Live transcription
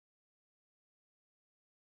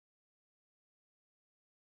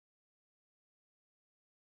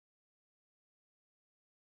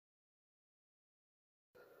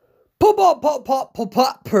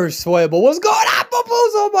Persuadable. What's going on,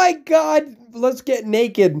 boo-boos? Oh my god. Let's get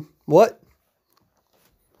naked. What?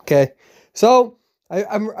 Okay. So,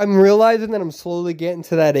 I'm realizing that I'm slowly getting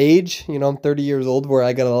to that age. You know, I'm 30 years old where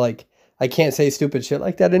I gotta, I can't say stupid shit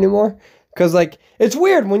like that anymore. Because, it's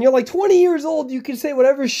weird. When you're, 20 years old, you can say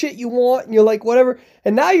whatever shit you want. And you're like, whatever.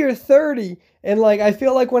 And now you're 30. And, I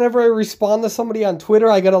feel like whenever I respond to somebody on Twitter,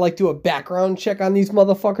 I gotta, do a background check on these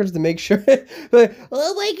motherfuckers to make sure.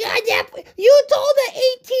 Oh, my God, you told an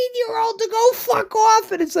 18-year-old to go fuck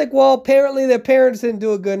off. And it's like, well, apparently their parents didn't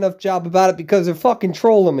do a good enough job about it because they're fucking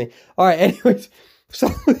trolling me. All right, anyways. So,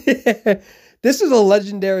 this is a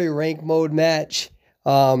legendary rank mode match.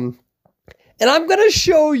 And I'm going to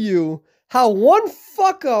show you how one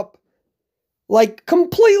fuck up,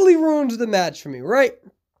 completely ruins the match for me, right?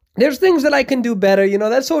 There's things that I can do better. You know,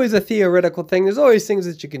 that's always a theoretical thing. There's always things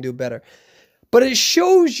that you can do better. But it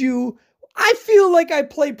shows you, I feel like I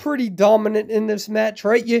play pretty dominant in this match,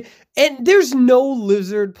 right? And there's no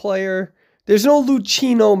Lizard player, there's no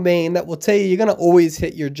Luchino main that will tell you you're going to always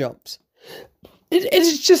hit your jumps.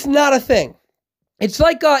 It's just not a thing. It's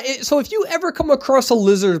so if you ever come across a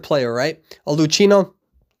Lizard player, right? A Luchino,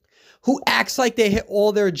 who acts like they hit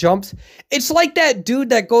all their jumps. It's like that dude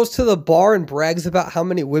that goes to the bar and brags about how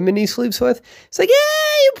many women he sleeps with. It's like,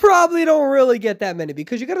 yeah, you probably don't really get that many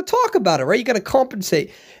because you got to talk about it, right? You got to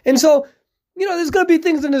compensate. And so, you know, there's going to be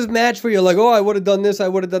things in this match where you're like, oh, I would have done this, I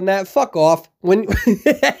would have done that. Fuck off. When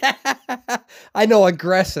I know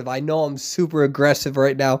aggressive. I know I'm super aggressive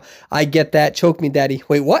right now. I get that. Choke me, daddy.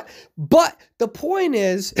 Wait, what? But the point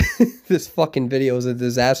is, this fucking video is a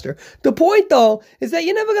disaster. The point, though, is that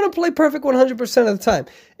you're never going to play perfect 100% of the time.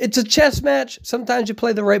 It's a chess match. Sometimes you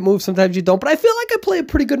play the right move, sometimes you don't. But I feel like I play a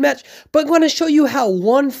pretty good match. But I'm going to show you how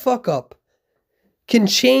one fuck up can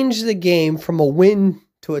change the game from a win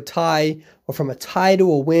to a tie, or from a tie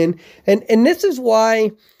to a win. And this is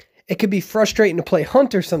why it could be frustrating to play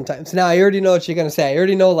Hunter sometimes. Now, I already know what you're going to say. I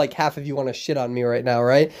already know half of you want to shit on me right now,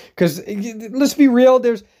 right? Because let's be real,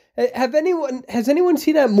 has anyone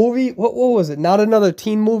seen that movie? What was it? Not Another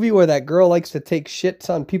Teen Movie, where that girl likes to take shits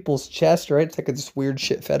on people's chest, right? It's like this weird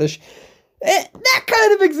shit fetish. That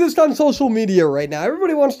kind of exists on social media right now.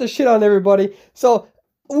 Everybody wants to shit on everybody. So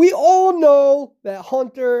we all know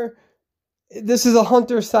that this is a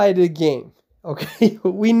Hunter-sided game, okay?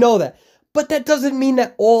 We know that. But that doesn't mean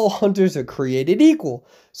that all Hunters are created equal.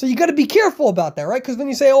 So you got to be careful about that, right? Because when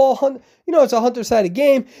you say it's a Hunter-sided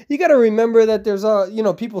game, you got to remember that there's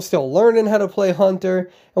people still learning how to play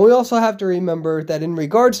Hunter. And we also have to remember that in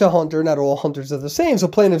regards to Hunter, not all Hunters are the same. So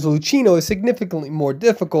playing as Luchino is significantly more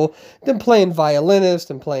difficult than playing Violinist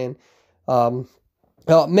and playing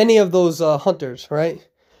many of those Hunters, right?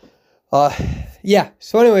 Yeah,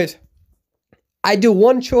 so anyways, I do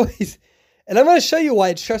one choice, and I'm going to show you why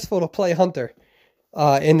it's stressful to play Hunter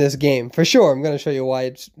in this game. For sure, I'm going to show you why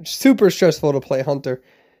it's super stressful to play Hunter.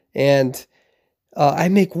 And I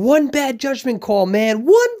make one bad judgment call, man.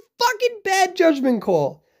 One fucking bad judgment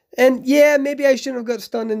call. And yeah, maybe I shouldn't have got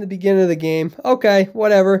stunned in the beginning of the game. Okay,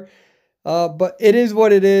 whatever. But it is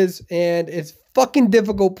what it is, and it's fucking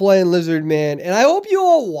difficult playing Lizard, man. And I hope you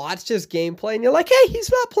all watch this gameplay, and you're like, hey, he's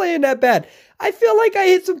not playing that bad. I feel like I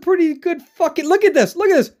hit some pretty good fucking... Look at this.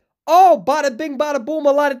 Look at this. Oh, bada bing, bada boom.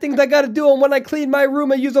 A lot of things I got to do. And when I clean my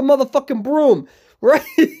room, I use a motherfucking broom. Right?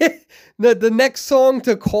 the next song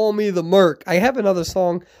to Call Me the Merc. I have another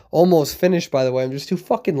song almost finished, by the way. I'm just too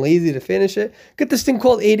fucking lazy to finish it. Get this thing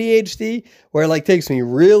called ADHD, where it takes me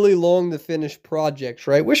really long to finish projects,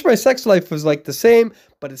 right? Wish my sex life was the same,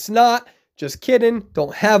 but it's not. Just kidding.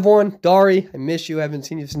 Don't have one. Dari, I miss you. Haven't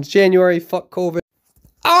seen you since January. Fuck COVID.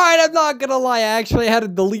 Alright, I'm not gonna lie, I actually had to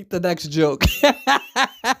delete the next joke.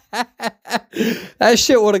 That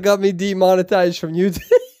shit would have got me demonetized from YouTube.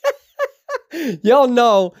 Y'all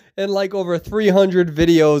know, in over 300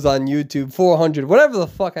 videos on YouTube, 400, whatever the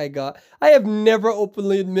fuck I got, I have never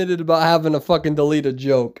openly admitted about having to fucking delete a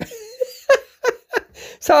joke.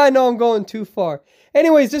 So I know I'm going too far.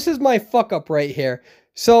 Anyways, this is my fuck up right here.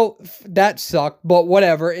 So, that sucked, but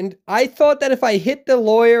whatever. And I thought that if I hit the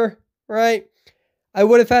lawyer, right, I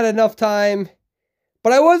would have had enough time,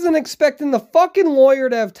 but I wasn't expecting the fucking lawyer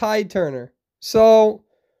to have Tide Turner. So,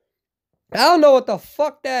 I don't know what the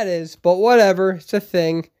fuck that is, but whatever. It's a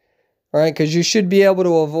thing. Alright, because you should be able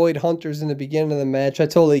to avoid Hunters in the beginning of the match. I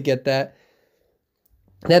totally get that.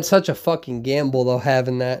 That's such a fucking gamble, though,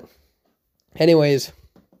 having that. Anyways.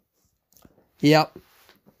 Yep.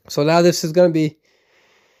 So now this is going to be...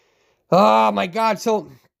 Oh, my God.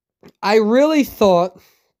 So, I really thought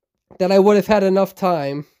that I would have had enough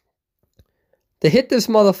time to hit this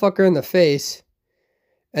motherfucker in the face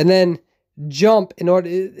and then jump in order.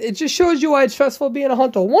 It just shows you why it's stressful being a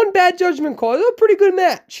hunter. One bad judgment call. It was a pretty good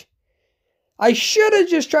match. I should have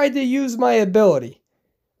just tried to use my ability.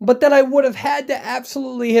 But then I would have had to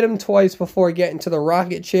absolutely hit him twice before getting to the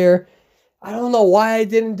rocket chair. I don't know why I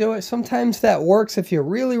didn't do it. Sometimes that works if you're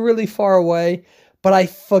really, really far away. But I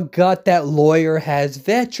forgot that lawyer has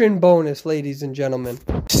veteran bonus, ladies and gentlemen.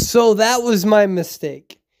 So that was my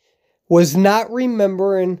mistake. Was not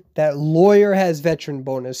remembering that lawyer has veteran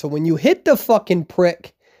bonus. So when you hit the fucking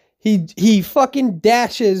prick, he fucking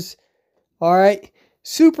dashes, all right,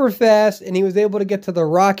 super fast, and he was able to get to the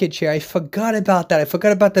rocket chair. I forgot about that. I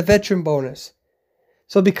forgot about the veteran bonus.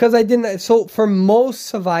 So because I didn't, so for most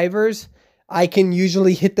survivors, I can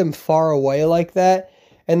usually hit them far away like that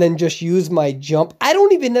and then just use my jump. I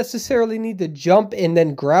don't even necessarily need to jump and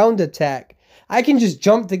then ground attack. I can just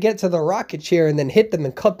jump to get to the rocket chair and then hit them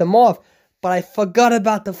and cut them off. But I forgot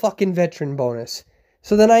about the fucking veteran bonus.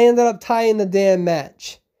 So then I ended up tying the damn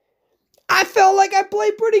match. I felt like I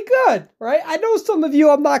played pretty good, right? I know some of you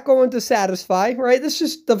I'm not going to satisfy, right? This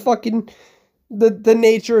is just the fucking, the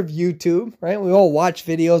nature of YouTube, right? We all watch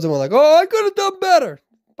videos and we're like, oh, I could have done better.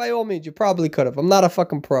 By all means, you probably could have. I'm not a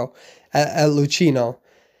fucking pro at Luchino.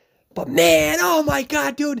 But man, oh my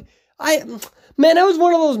God, dude. Man, that was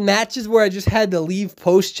one of those matches where I just had to leave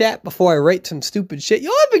post chat before I write some stupid shit.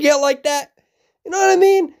 You'll ever get like that? You know what I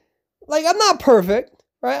mean? Like, I'm not perfect,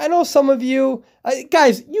 right? I know some of you,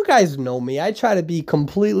 guys, you guys know me. I try to be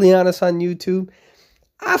completely honest on YouTube.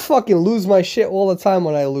 I fucking lose my shit all the time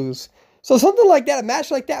when I lose. So something like that, a match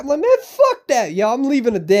like that, I'm like, man, fuck that, yo. I'm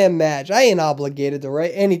leaving a damn match. I ain't obligated to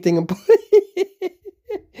write anything and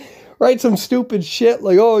write some stupid shit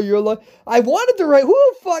like, oh, you're like, I wanted to write, who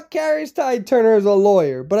the fuck carries Tide Turner as a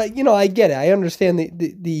lawyer? But I get it. I understand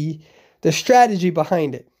the strategy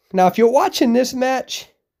behind it. Now, if you're watching this match,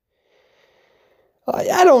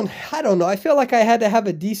 I don't know. I feel like I had to have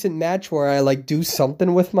a decent match where I like do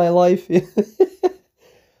something with my life.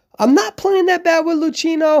 I'm not playing that bad with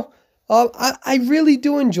Luchino. I really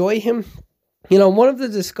do enjoy him. You know, one of the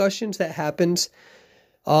discussions that happens,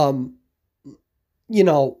 you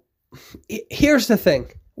know, here's the thing.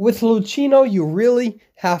 With Luchino, you really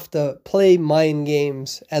have to play mind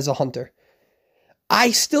games as a hunter.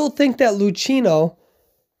 I still think that Luchino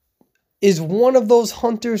is one of those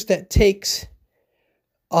hunters that takes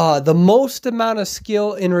the most amount of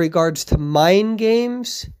skill in regards to mind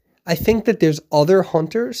games. I think that there's other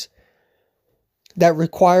hunters that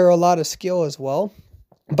require a lot of skill as well.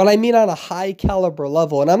 But I mean on a high caliber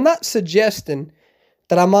level. And I'm not suggesting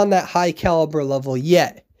that I'm on that high caliber level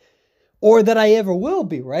yet. Or that I ever will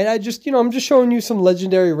be, right? I'm just showing you some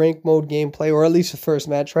legendary rank mode gameplay, or at least the first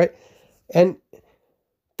match, right? And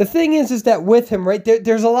the thing is that with him, right,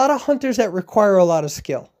 there's a lot of hunters that require a lot of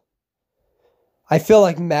skill. I feel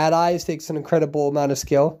like Mad Eyes takes an incredible amount of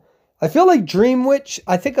skill. I feel like Dream Witch,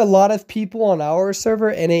 I think a lot of people on our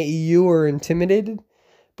server, NAEU, are intimidated.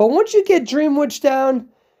 But once you get Dream Witch down,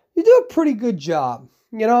 you do a pretty good job.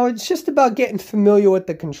 You know, it's just about getting familiar with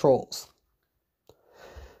the controls.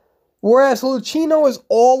 Whereas Luchino is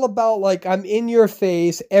all about, like, I'm in your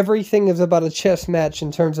face. Everything is about a chess match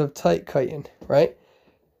in terms of tight kiting, right?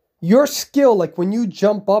 Your skill, like when you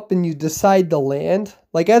jump up and you decide to land,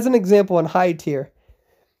 like as an example in high tier,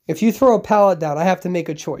 if you throw a pallet down, I have to make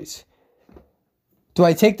a choice. Do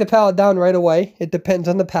I take the pallet down right away? It depends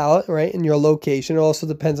on the pallet, right? And your location. It also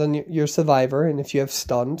depends on your survivor and if you have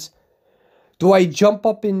stuns. Do I jump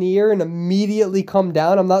up in the air and immediately come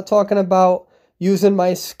down? I'm not talking about using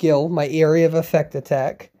my skill, my area of effect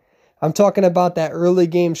attack. I'm talking about that early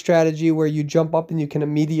game strategy where you jump up and you can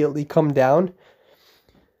immediately come down.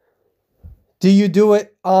 Do you do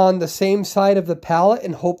it on the same side of the pallet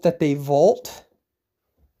and hope that they vault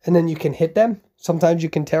and then you can hit them? Sometimes you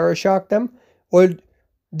can terror shock them. Or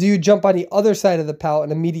do you jump on the other side of the pallet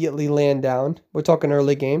and immediately land down? We're talking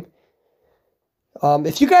early game.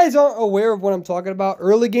 If you guys aren't aware of what I'm talking about,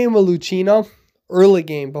 early game with Luchino, early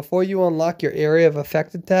game, before you unlock your area of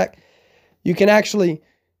effect attack, you can actually,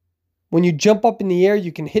 when you jump up in the air,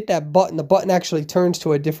 you can hit that button. The button actually turns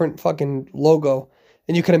to a different fucking logo,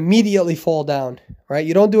 and you can immediately fall down, right?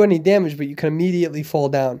 You don't do any damage, but you can immediately fall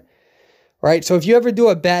down, right? So if you ever do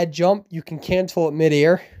a bad jump, you can cancel it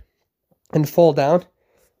midair and fall down.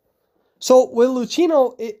 So with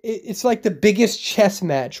Luchino, it's like the biggest chess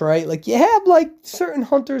match, right? Like you have like certain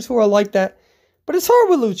hunters who are like that, but it's hard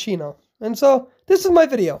with Luchino. And so this is my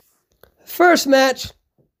video. First match,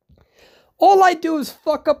 all I do is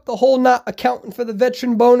fuck up the whole not accounting for the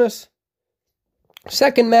veteran bonus.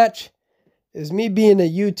 Second match is me being a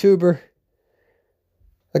YouTuber,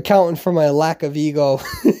 accounting for my lack of ego.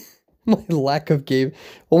 My lack of game.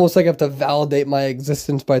 Almost like I have to validate my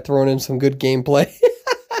existence by throwing in some good gameplay.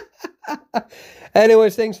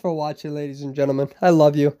 Anyways, thanks for watching, ladies and gentlemen. I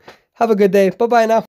love you. Have a good day. Bye-bye now.